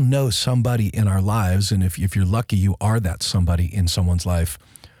 we all know somebody in our lives, and if you're lucky, you are that somebody in someone's life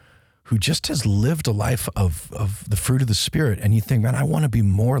who just has lived a life of the fruit of the Spirit, and you think, man, I want to be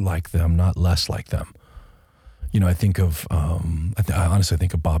more like them, not less like them. I think of, I honestly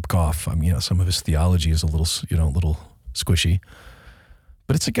think of Bob Goff. Some of his theology is a little squishy,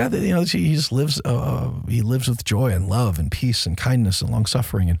 but it's a guy that, he just lives with joy and love and peace and kindness and long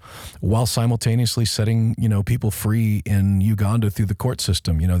suffering, and while simultaneously setting, people free in Uganda through the court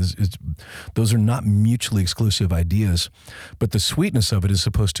system. Those are not mutually exclusive ideas, but the sweetness of it is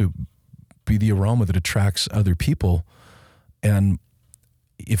supposed to be the aroma that attracts other people. And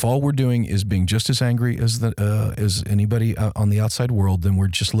if all we're doing is being just as angry as anybody on the outside world, then we're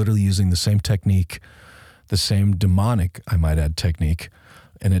just literally using the same technique, the same demonic, I might add, technique,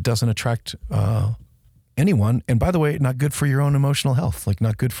 and it doesn't attract anyone. And by the way, not good for your own emotional health,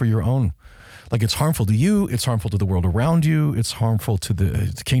 not good for your own, it's harmful to you, it's harmful to the world around you, it's harmful to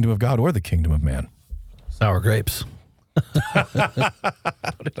the kingdom of God or the kingdom of man. Sour grapes. How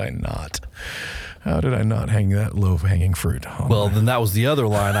did I not hang that low-hanging fruit? Then that was the other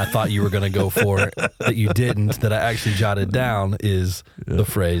line I thought you were going to go for that you didn't, that I actually jotted down, is the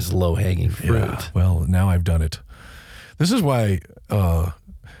phrase low-hanging fruit. Yeah, well, now I've done it. This is why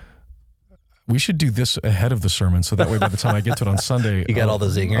we should do this ahead of the sermon, so that way by the time I get to it on Sunday, you got all the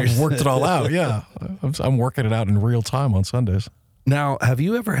zingers. I've worked it all out, yeah. I'm working it out in real time on Sundays. Now, have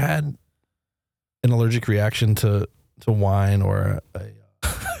you ever had an allergic reaction to wine or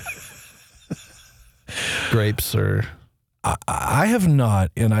grapes? Or I have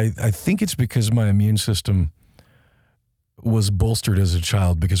not, and I think it's because my immune system was bolstered as a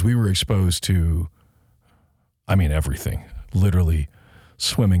child, because we were exposed to, everything, literally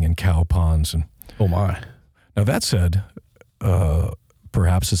swimming in cow ponds. And oh my. Now that said,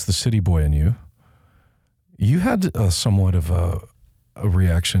 perhaps it's the city boy in you. You had somewhat of a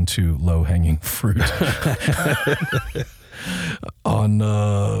reaction to low-hanging fruit. On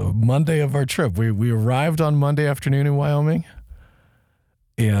Monday of our trip, we arrived on Monday afternoon in Wyoming,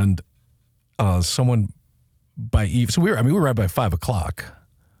 and someone by eve. So we arrived by 5:00,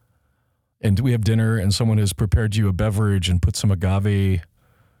 and we have dinner, and someone has prepared you a beverage and put some agave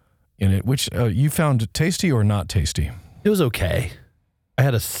in it, which you found tasty or not tasty? It was okay. I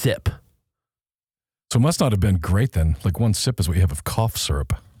had a sip. So it must not have been great then. One sip is what you have of cough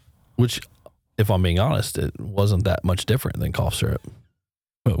syrup. Which, if I'm being honest, it wasn't that much different than cough syrup.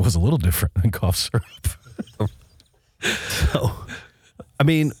 Well, it was a little different than cough syrup. So, I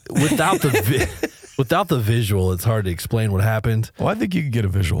mean, without the visual, it's hard to explain what happened. Well, I think you could get a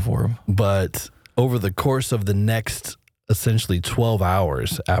visual for him. But over the course of the next essentially 12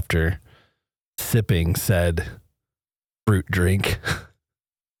 hours after sipping said fruit drink,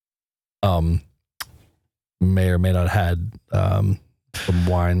 may or may not have had some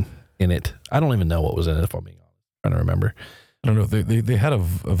wine in it. I don't even know what was in it, if I'm being honest. I'm trying to remember. I don't know. They had a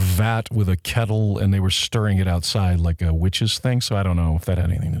vat with a kettle and they were stirring it outside like a witch's thing. So I don't know if that had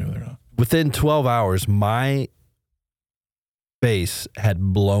anything to do with it or not. Within 12 hours, my face had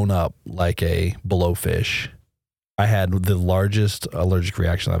blown up like a blowfish. I had the largest allergic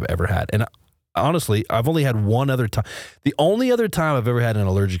reaction I've ever had. And honestly, I've only had one other time. The only other time I've ever had an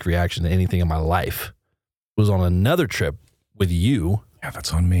allergic reaction to anything in my life was on another trip with you. Yeah,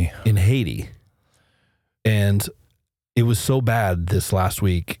 that's on me. In Haiti. And it was so bad this last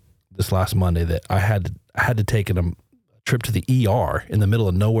Monday, that I had to take a trip to the ER in the middle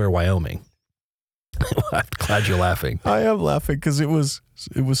of nowhere, Wyoming. I'm glad you're laughing. I am laughing because it was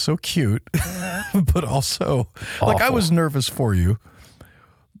so cute, but also like I was nervous for you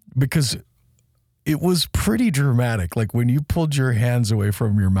because it was pretty dramatic. Like when you pulled your hands away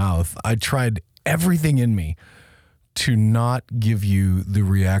from your mouth, I tried everything in me to not give you the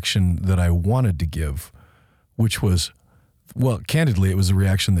reaction that I wanted to give, which was, well, candidly, it was a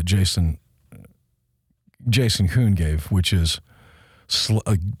reaction that Jason Kuhn gave, which is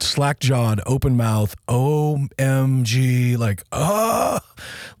slack-jawed, open mouth, OMG, like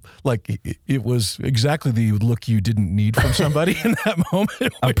it was exactly the look you didn't need from somebody in that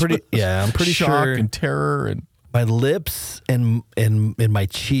moment. I'm pretty shock sure and terror, and my lips and my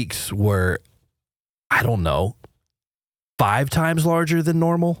cheeks were, I don't know, 5 times larger than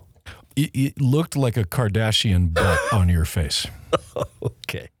normal. It looked like a Kardashian butt on your face.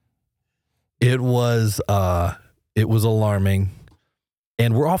 Okay. It was alarming.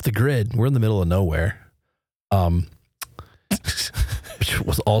 And we're off the grid. We're in the middle of nowhere. Which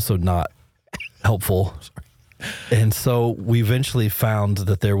was also not helpful. And so we eventually found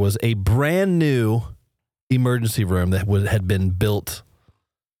that there was a brand new emergency room that had been built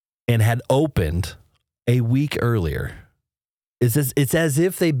and had opened a week earlier. It's as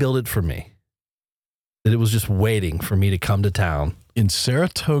if they built it for me. That it was just waiting for me to come to town. In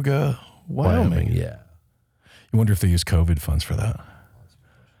Saratoga, Wyoming. Yeah. You wonder if they use COVID funds for that.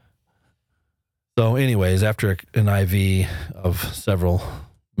 So anyways, after an IV of several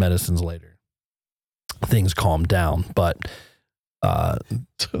medicines later, things calmed down. But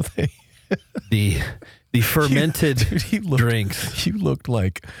so the fermented drinks. You looked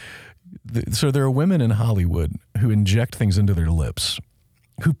like... So there are women in Hollywood who inject things into their lips,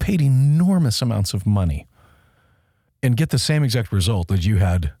 who paid enormous amounts of money and get the same exact result that you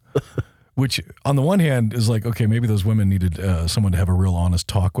had, which on the one hand is like, okay, maybe those women needed someone to have a real honest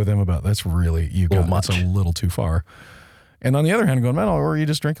talk with them about that's really, that's a little too far. And on the other hand, going, man, or you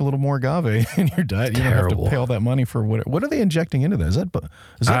just drink a little more agave in your diet. You don't have to pay all that money for what are they injecting into that? Is that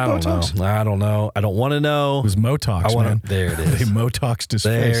Botox? I don't know. I don't want to know. It was Motox, man. There it is. They Motoxed his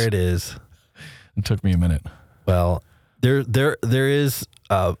face. There it is. It took me a minute. Well, there is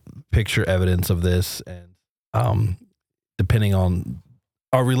picture evidence of this, and depending on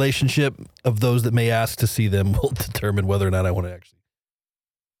our relationship of those that may ask to see them will determine whether or not I want to actually.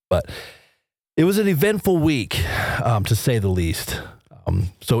 But it was an eventful week, to say the least.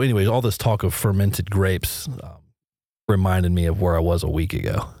 So anyways, all this talk of fermented grapes reminded me of where I was a week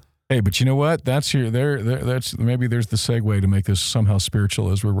ago. Hey, but you know what? That's maybe there's the segue to make this somehow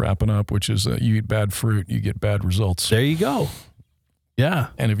spiritual as we're wrapping up, which is you eat bad fruit, you get bad results. There you go. Yeah.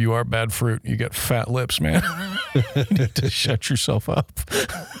 And if you are bad fruit, you get fat lips, man. You need to shut yourself up.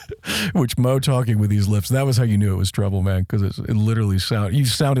 Which Mo talking with these lips, that was how you knew it was trouble, man, because it literally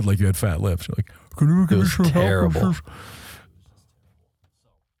sounded like you had fat lips. You're like, it was terrible.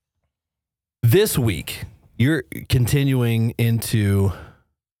 This week, you're continuing into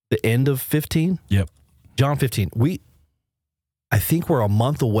the end of 15? Yep. John 15. I think we're a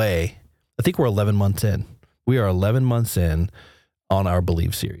month away. I think we're 11 months in. We are 11 months in on our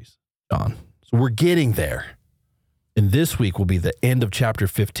Believe series, John. So we're getting there. And this week will be the end of chapter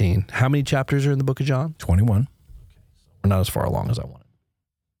 15. How many chapters are in the book of John? 21. We're not as far along as I wanted.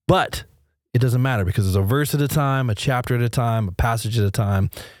 But it doesn't matter because it's a verse at a time, a chapter at a time, a passage at a time.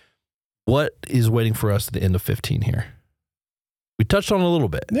 What is waiting for us at the end of 15 here? We touched on it a little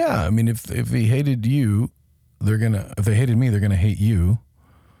bit. Yeah, I mean, if they hated you, if they hated me, they're gonna hate you.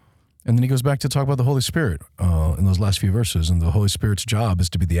 And then he goes back to talk about the Holy Spirit in those last few verses, and the Holy Spirit's job is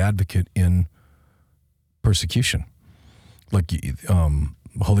to be the advocate in persecution. Like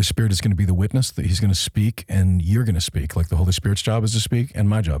The Holy Spirit is going to be the witness, that he's going to speak and you're going to speak. Like the Holy Spirit's job is to speak and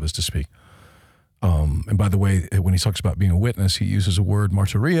my job is to speak. And by the way, when he talks about being a witness, he uses a word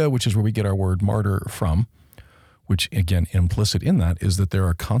martyria, which is where we get our word martyr from, which again, implicit in that is that there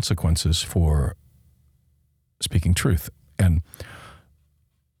are consequences for speaking truth. And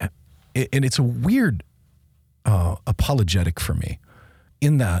it's a weird apologetic for me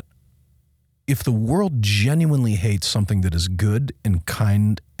in that if the world genuinely hates something that is good and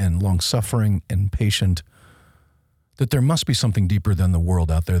kind and long-suffering and patient, that there must be something deeper than the world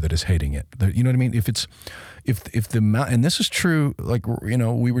out there that is hating it. You know what I mean? And this is true, like, you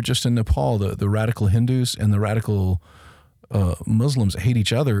know, we were just in Nepal, the radical Hindus and the radical Muslims hate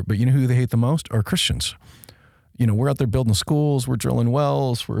each other, but you know who they hate the most? Are Christians. You know, we're out there building schools, we're drilling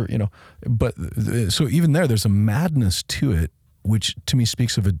wells, but so even there's a madness to it, which to me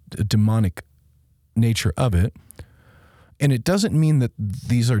speaks of a demonic nature of it. And it doesn't mean that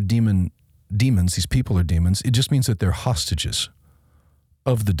these are demons, these people are demons. It just means that they're hostages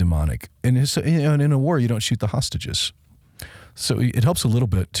of the demonic. And in a war, you don't shoot the hostages. So it helps a little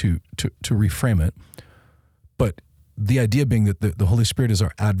bit to reframe it. But the idea being that the Holy Spirit is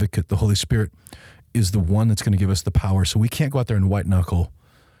our advocate. The Holy Spirit is the one that's going to give us the power. So we can't go out there and white knuckle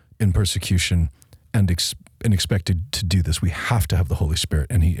in persecution and expected to do this. We have to have the Holy Spirit.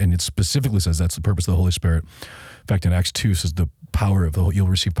 And it specifically says that's the purpose of the Holy Spirit. In fact, in Acts 2 says you'll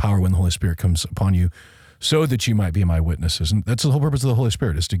receive power when the Holy Spirit comes upon you so that you might be my witnesses. And that's the whole purpose of the Holy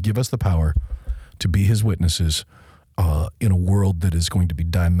Spirit, is to give us the power to be his witnesses in a world that is going to be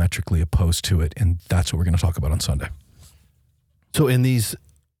diametrically opposed to it. And that's what we're going to talk about on Sunday. So in these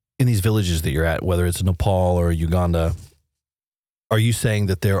villages that you're at, whether it's Nepal or Uganda, are you saying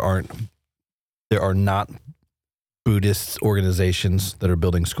that there are not Buddhist organizations that are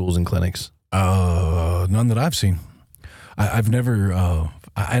building schools and clinics? None that I've seen. I've never.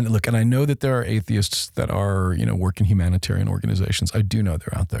 Look, and I know that there are atheists that are, you know, working humanitarian organizations. I do know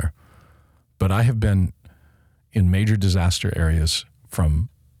they're out there, but I have been in major disaster areas from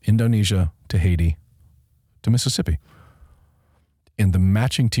Indonesia to Haiti to Mississippi. And the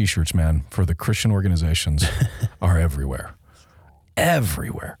matching T-shirts, man, for the Christian organizations are everywhere.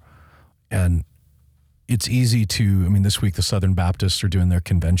 Everywhere. And it's easy this week the Southern Baptists are doing their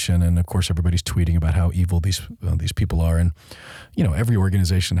convention, and of course everybody's tweeting about how evil these people are. And, you know, every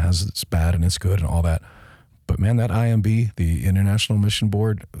organization has its bad and its good and all that. But man, that IMB, the International Mission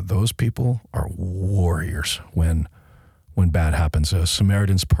Board, those people are warriors when bad happens.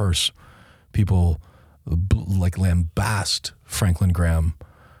 Samaritan's Purse, people like lambast Franklin Graham.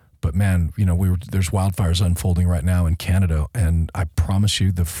 But man, you know, there's wildfires unfolding right now in Canada, and I promise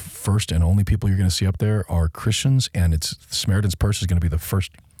you the first and only people you're going to see up there are Christians, and it's Samaritan's Purse is going to be the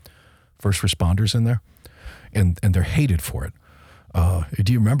first responders in there, and they're hated for it.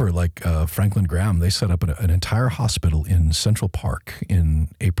 Do you remember, Franklin Graham, they set up an entire hospital in Central Park in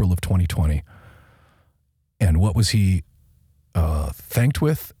April of 2020, and what was he thanked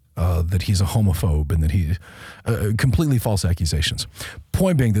with? That he's a homophobe and that he completely false accusations.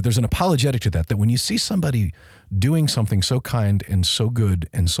 Point being that there's an apologetic to that when you see somebody doing something so kind and so good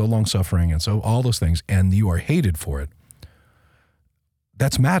and so long-suffering and so all those things, and you are hated for it,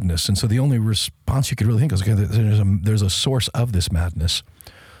 that's madness. And so the only response you could really think is, okay, there's a source of this madness,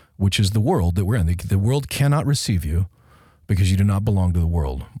 which is the world that we're in. The world cannot receive you because you do not belong to the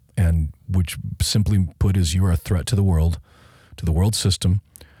world, and which simply put is you are a threat to the world system,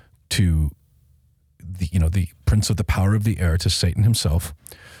 to the prince of the power of the air, to Satan himself.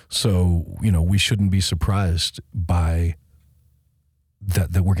 So, you know, we shouldn't be surprised by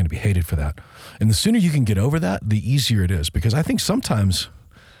that we're going to be hated for that. And the sooner you can get over that, the easier it is. Because I think sometimes,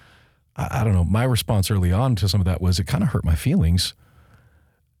 I don't know, my response early on to some of that was it kind of hurt my feelings.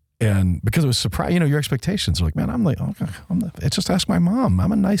 And because it was surprised, you know, your expectations are like, man, it's just ask my mom.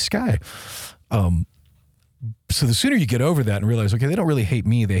 I'm a nice guy. So the sooner you get over that and realize, okay, they don't really hate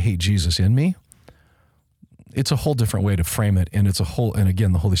me, they hate Jesus in me, it's a whole different way to frame it. And and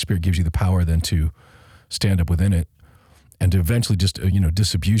again, the Holy Spirit gives you the power then to stand up within it and to eventually just,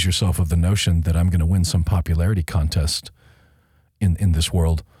 disabuse yourself of the notion that I'm going to win some popularity contest in this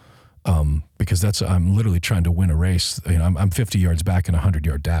world. Because I'm literally trying to win a race. You know, I'm 50 yards back in a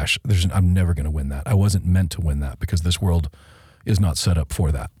 100-yard dash. I'm never going to win that. I wasn't meant to win that because this world is not set up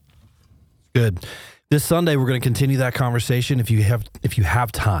for that. Good. This Sunday, we're going to continue that conversation. If you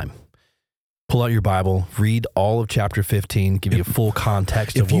have time, pull out your Bible, read all of chapter 15, give you a full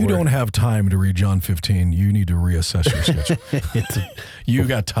context. If you don't have time to read John 15, you need to reassess your schedule. You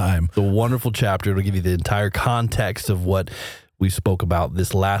got time. It's a wonderful chapter. It'll give you the entire context of what we spoke about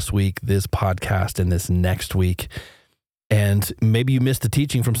this last week, this podcast, and this next week. And maybe you missed the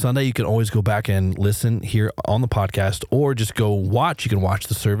teaching from Sunday. You can always go back and listen here on the podcast, or just go watch. You can watch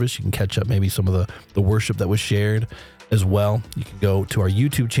the service. You can catch up maybe some of the worship that was shared as well. You can go to our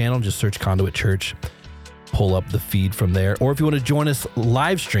YouTube channel, just search Conduit Church, pull up the feed from there. Or if you want to join us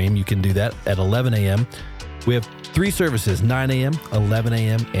live stream, you can do that at 11 a.m. We have 3 services, 9 a.m., 11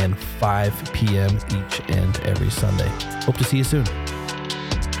 a.m., and 5 p.m. each and every Sunday. Hope to see you soon.